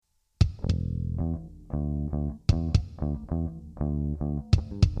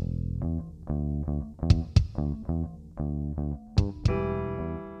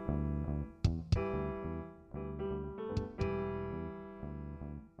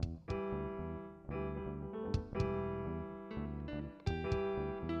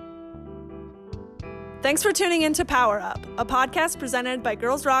Thanks for tuning in to Power Up, a podcast presented by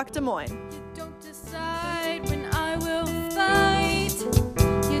Girls Rock Des Moines. You don't decide when I will fight.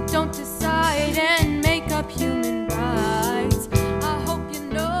 You don't decide and make up human rights. I hope you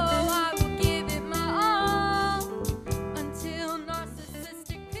know I will give it my all until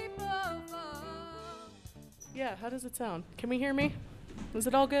narcissistic people fall. Yeah, how does it sound? Can we hear me? Is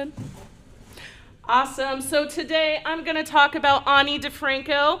it all good? Awesome. So today I'm going to talk about Ani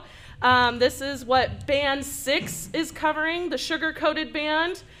DiFranco. This is what Band 6 is covering, the Sugar-Coated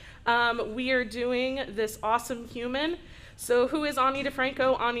Band. We are doing This Awesome Human. So who is Ani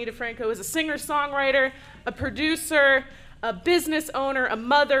DiFranco? Ani DiFranco is a singer-songwriter, a producer, a business owner, a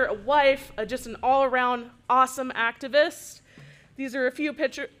mother, a wife, just an all-around awesome activist. These are a few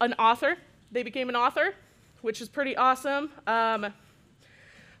pictures, an author. They became an author, which is pretty awesome. So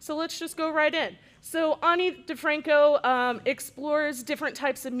let's just go right in. So Ani DiFranco explores different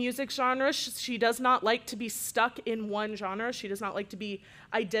types of music genres. She does not like to be stuck in one genre. She does not like to be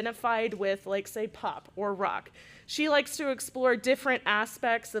identified with, like, say, pop or rock. She likes to explore different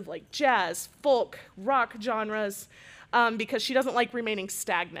aspects of, like, jazz, folk, rock genres because she doesn't like remaining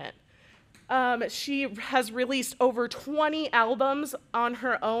stagnant. She has released over 20 albums on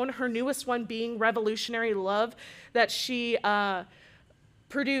her own, her newest one being Revolutionary Love, that she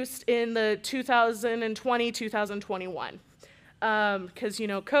produced in the 2020-2021. Because, you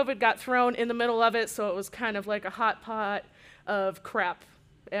know, COVID got thrown in the middle of it, so it was kind of like a hot pot of crap,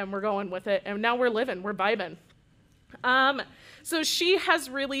 and we're going with it, and now we're living, we're vibing. So she has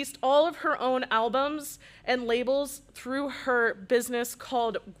released all of her own albums and labels through her business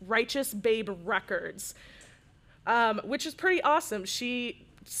called Righteous Babe Records, which is pretty awesome. She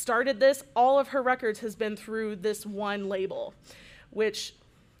started this, all of her records has been through this one label, which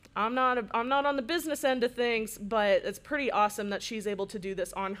I'm not on the business end of things, but it's pretty awesome that she's able to do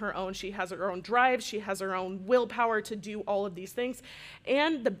this on her own. She has her own drive, she has her own willpower to do all of these things,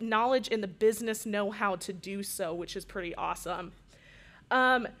 and the knowledge and the business know-how to do so, which is pretty awesome.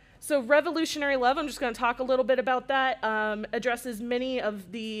 So Revolutionary Love, I'm just going to talk a little bit about that, addresses many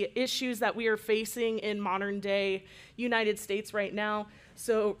of the issues that we are facing in modern day United States right now.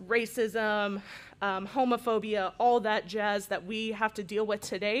 So racism, homophobia, all that jazz that we have to deal with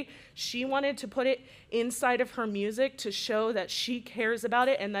today. She wanted to put it inside of her music to show that she cares about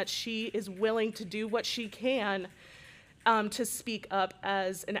it and that she is willing to do what she can to speak up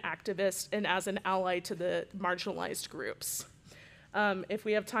as an activist and as an ally to the marginalized groups. If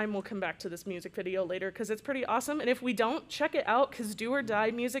we have time, we'll come back to this music video later because it's pretty awesome. And if we don't, check it out because Do or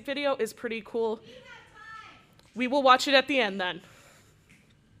Die music video is pretty cool. We will watch it at the end then.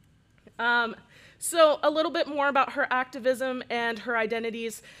 So a little bit more about her activism and her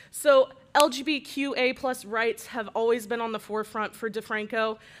identities. So LGBTQA plus rights have always been on the forefront for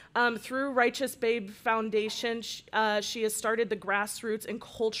DiFranco. Through Righteous Babe Foundation, she has started the grassroots and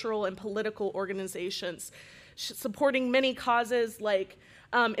cultural and political organizations, supporting many causes like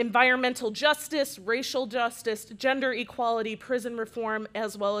environmental justice, racial justice, gender equality, prison reform,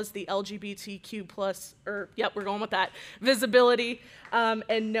 as well as the LGBTQ plus, we're going with that, visibility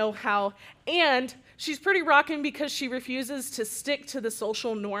and know-how. And she's pretty rocking because she refuses to stick to the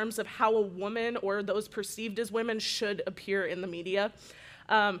social norms of how a woman or those perceived as women should appear in the media.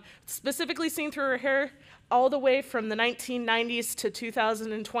 Specifically seen through her hair all the way from the 1990s to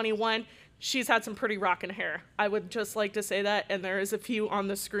 2021, she's had some pretty rockin' hair. I would just like to say that, and there is a few on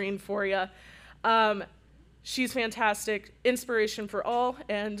the screen for you. She's fantastic, inspiration for all,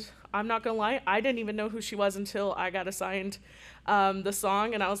 and I'm not gonna lie, I didn't even know who she was until I got assigned the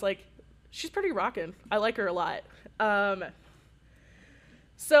song, and I was like, she's pretty rockin'. I like her a lot.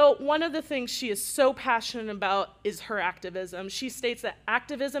 So one of the things she is so passionate about is her activism. She states that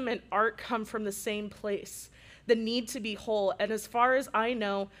activism and art come from the same place, the need to be whole. And as far as I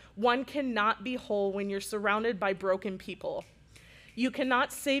know, one cannot be whole when you're surrounded by broken people. You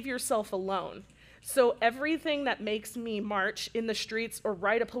cannot save yourself alone. So everything that makes me march in the streets or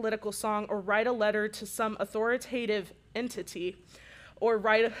write a political song or write a letter to some authoritative entity or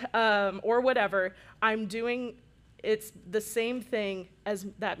write or whatever I'm doing, it's the same thing as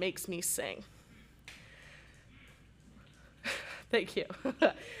that makes me sing. Thank you.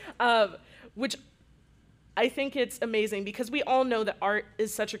 Which I think it's amazing because we all know that art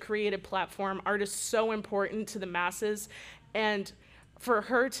is such a creative platform. Art is so important to the masses, and for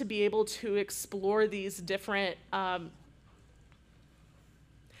her to be able to explore these different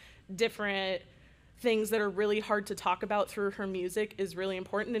different things that are really hard to talk about through her music is really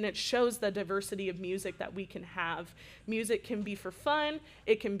important, and it shows the diversity of music that we can have. Music can be for fun,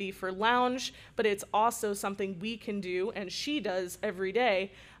 it can be for lounge, but it's also something we can do, and she does every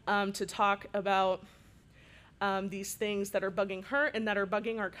day, to talk about these things that are bugging her and that are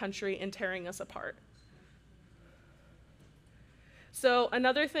bugging our country and tearing us apart. So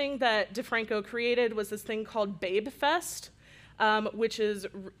another thing that DiFranco created was this thing called Babe Fest, which is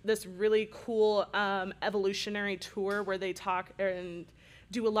this really cool evolutionary tour where they talk and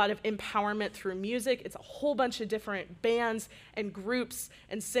do a lot of empowerment through music. It's a whole bunch of different bands and groups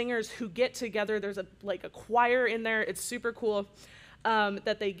and singers who get together. There's a choir in there. It's super cool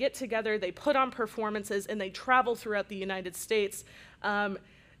that they get together, they put on performances, and they travel throughout the United States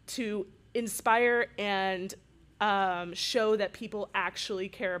to inspire and show that people actually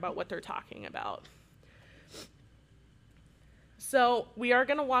care about what they're talking about. So we are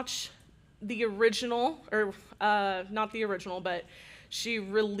going to watch the original, or not the original, but she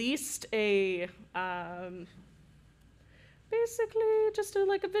released a basically just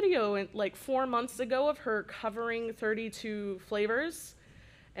a video like 4 months ago of her covering 32 flavors,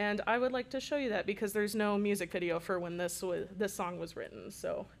 and I would like to show you that because there's no music video for when this song was written,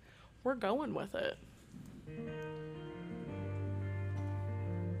 so we're going with it.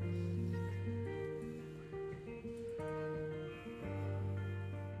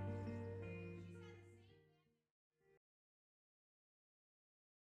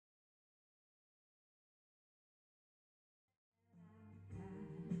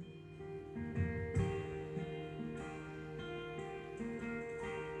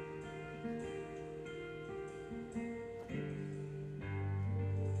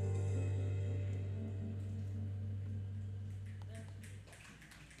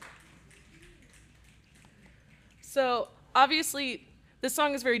 So obviously, this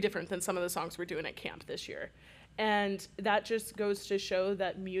song is very different than some of the songs we're doing at camp this year. And that just goes to show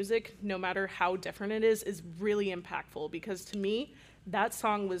that music, no matter how different it is really impactful. Because to me, that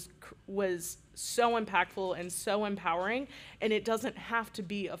song was so impactful and so empowering. And it doesn't have to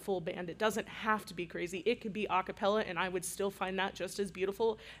be a full band. It doesn't have to be crazy. It could be a cappella, and I would still find that just as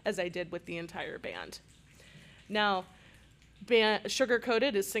beautiful as I did with the entire band. Now, Sugar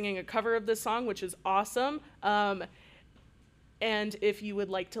Coated is singing a cover of this song, which is awesome. And if you would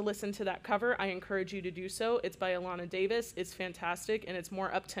like to listen to that cover, I encourage you to do so. It's by Alana Davis. It's fantastic, and it's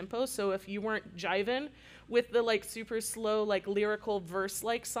more up-tempo. So if you weren't jiving with the super slow, lyrical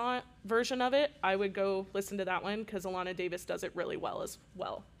verse-like version of it, I would go listen to that one because Alana Davis does it really well as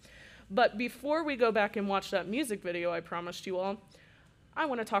well. But before we go back and watch that music video I promised you all, I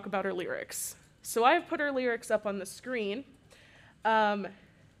want to talk about her lyrics. So I've put her lyrics up on the screen. And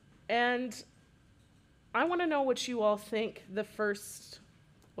I want to know what you all think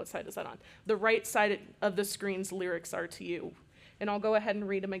what side is that on? The right side of the screen's lyrics are to you. And I'll go ahead and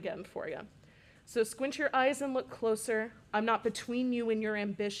read them again for you. So squint your eyes and look closer. I'm not between you and your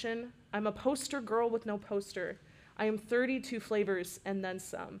ambition. I'm a poster girl with no poster. I am 32 flavors and then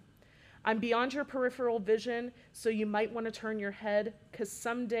some. I'm beyond your peripheral vision, so you might want to turn your head, because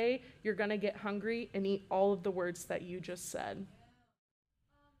someday you're going to get hungry and eat all of the words that you just said.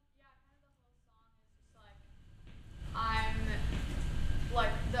 I'm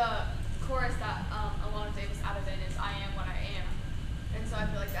the chorus that Alana Davis added in is I am what I am, and so I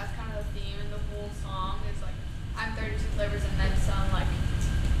feel like that's kind of the theme in the whole song is I'm 32 flavors and then some,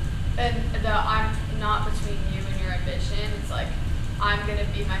 and the I'm not between you and your ambition. It's I'm gonna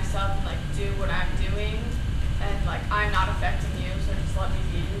be myself and do what I'm doing, and I'm not affecting you, so just let me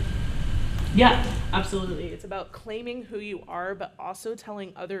be. Yeah, absolutely. It's about claiming who you are, but also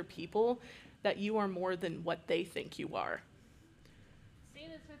telling other people that you are more than what they think you are. Say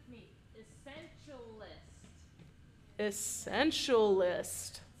this with me. Essentialist.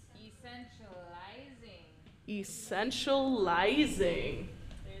 Essentialist. Essentializing. Essentializing.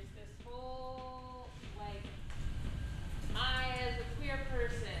 There's this whole, I as a queer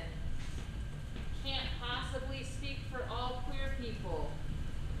person can't possibly speak for all queer people,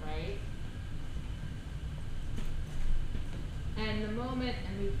 right? And the moment,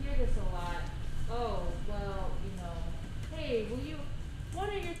 and we hear this a lot, oh, well, hey, what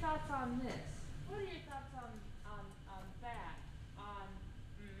are your thoughts on this? What are your thoughts on that? On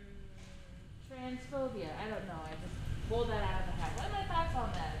transphobia? I don't know, I just pulled that out of the hat. What are my thoughts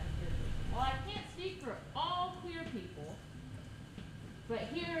on that as a queer person? Well, I can't speak for all queer people, but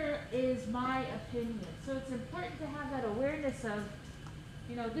here is my opinion. So it's important to have that awareness of,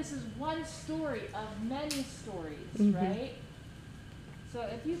 this is one story of many stories, right? So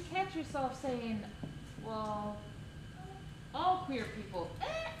if you catch yourself saying, well, all queer people,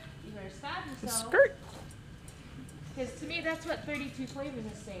 You better stop yourself. Skirt. Because to me, that's what 32 flavors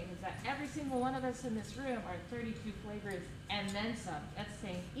is saying, is that every single one of us in this room are 32 flavors and then some. That's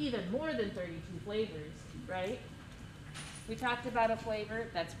saying even more than 32 flavors, right? We talked about a flavor,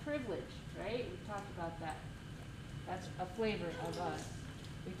 that's privilege, right? We talked about that. That's a flavor of us.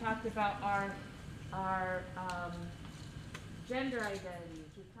 We talked about our gender identities.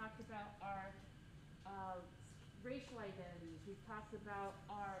 We've talked about our racial identities. We've talked about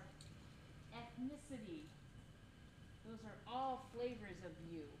our ethnicity. Those are all flavors of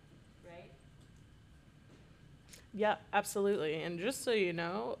you, right? Yeah, absolutely. And just so you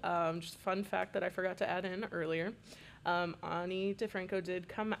know, just a fun fact that I forgot to add in earlier, Ani DiFranco did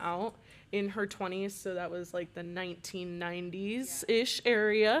come out in her 20s, so that was like the 1990s-ish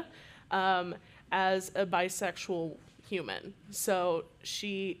area, as a bisexual human. So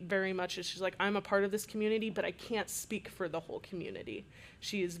she very much is, she's like, I'm a part of this community, but I can't speak for the whole community.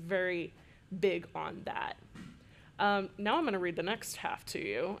 She is very big on that. Now I'm going to read the next half to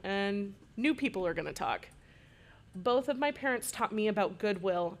you, and new people are going to talk. Both of my parents taught me about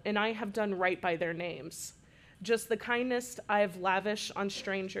goodwill, and I have done right by their names. Just the kindness I have lavished on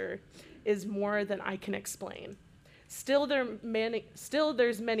stranger is more than I can explain. Still,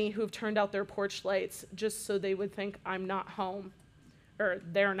 there's many who've turned out their porch lights just so they would think I'm not home, or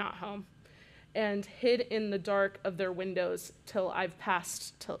they're not home, and hid in the dark of their windows till I've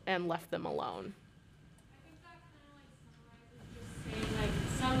passed and left them alone. Say, like,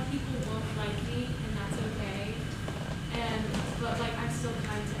 some people won't like me, and that's okay. But like, I'm still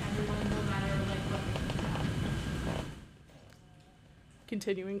kind to everyone, no matter like what they think.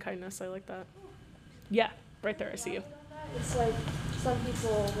 Continuing kindness, I like that. Yeah, right there, I see you. It's like some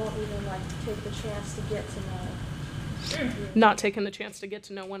people won't even like take the chance to get to know. Not taking the chance to get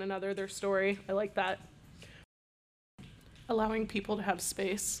to know one another, their story. I like that. Allowing people to have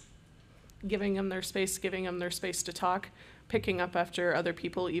space, giving them their space to talk, picking up after other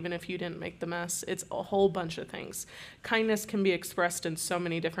people, even if you didn't make the mess. It's a whole bunch of things. Kindness can be expressed in so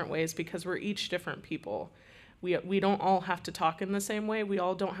many different ways because we're each different people. We don't all have to talk in the same way. We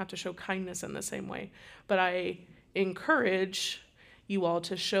all don't have to show kindness in the same way. But I encourage you all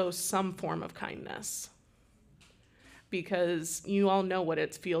to show some form of kindness, because you all know what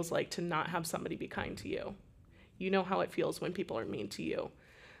it feels like to not have somebody be kind to you. You know how it feels when people are mean to you.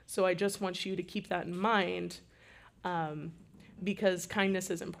 So I just want you to keep that in mind, because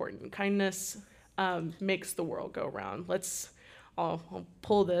kindness is important. Kindness makes the world go round. I'll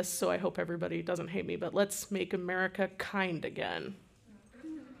pull this, so I hope everybody doesn't hate me, but let's make America kind again.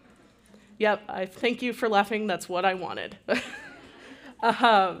 Yep, I thank you for laughing. That's what I wanted.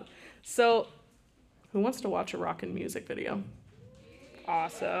 So who wants to watch a rockin' music video?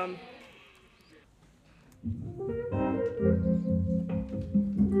 Awesome.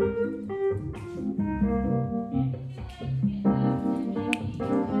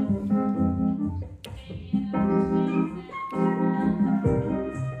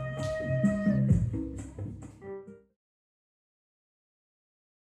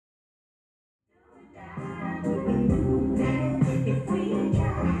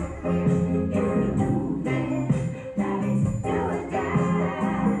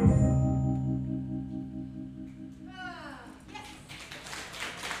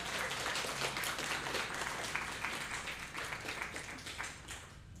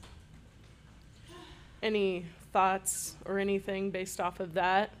 Any thoughts or anything based off of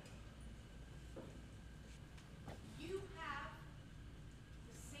that? You have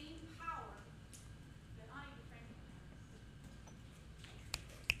the same power that Ani DiFranco has.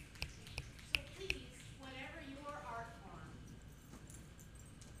 So please, whatever your art form,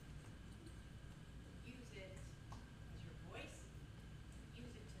 use it as your voice, use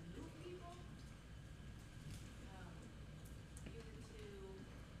it to move people, use it to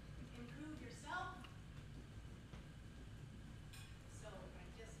improve yourself. So I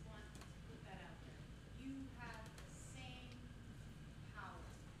just want to put that out there. You have the same power.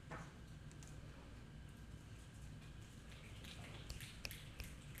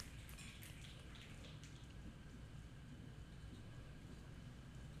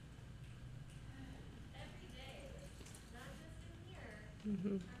 Every day, not just in here.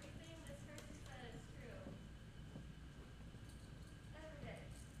 Mm-hmm. Everything this person said is true. Every day.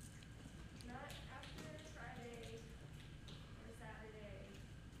 Not after Friday or Saturday.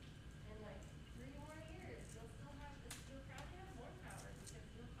 In like 3 more years, you'll still probably have more power because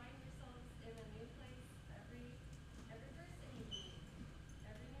you'll find yourselves in a new place every person you meet,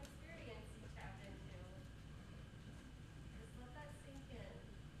 every new experience you tap into. Just let that sink in.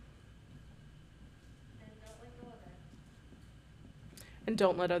 And don't let go of it. And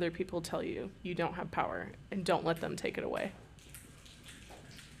don't let other people tell you you don't have power, and don't let them take it away.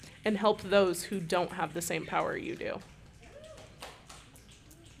 And help those who don't have the same power you do.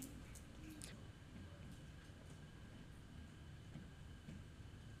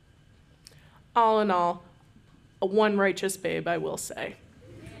 All in all, a one righteous babe, I will say.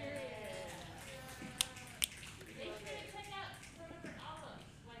 Make sure to check out some of her albums.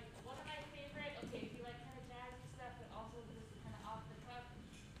 Like, one of my favorite, okay, if you like kind of jazzy stuff, but also just kind of off the cuff,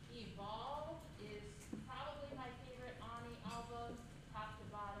 Evolve is probably my favorite Ani album, top to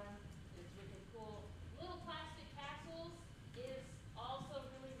bottom. It's really cool. Little Plastic Castles is also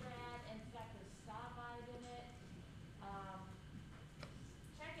really rad, and it's got the ska vibe in it.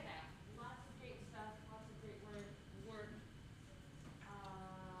 Check it out. Lots of great stuff, lots of great work.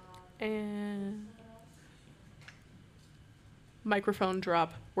 And microphone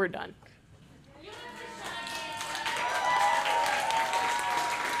drop. We're done.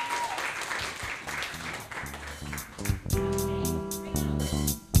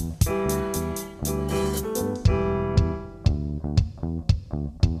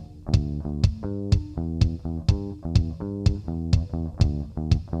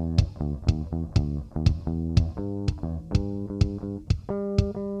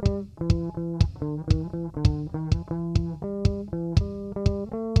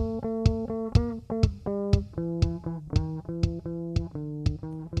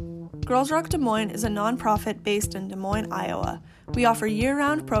 Girls Rock Des Moines is a nonprofit based in Des Moines, Iowa. We offer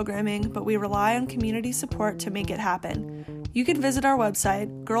year-round programming, but we rely on community support to make it happen. You can visit our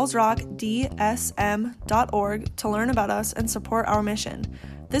website, girlsrockdsm.org, to learn about us and support our mission.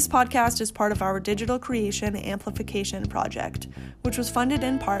 This podcast is part of our Digital Creation Amplification Project, which was funded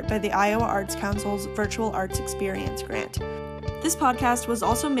in part by the Iowa Arts Council's Virtual Arts Experience grant. This podcast was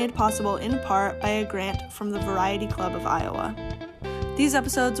also made possible in part by a grant from the Variety Club of Iowa. These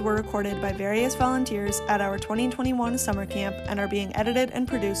episodes were recorded by various volunteers at our 2021 summer camp and are being edited and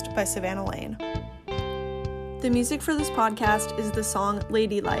produced by Savannah Lane. The music for this podcast is the song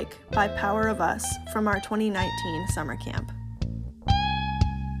Ladylike by Power of Us from our 2019 summer camp.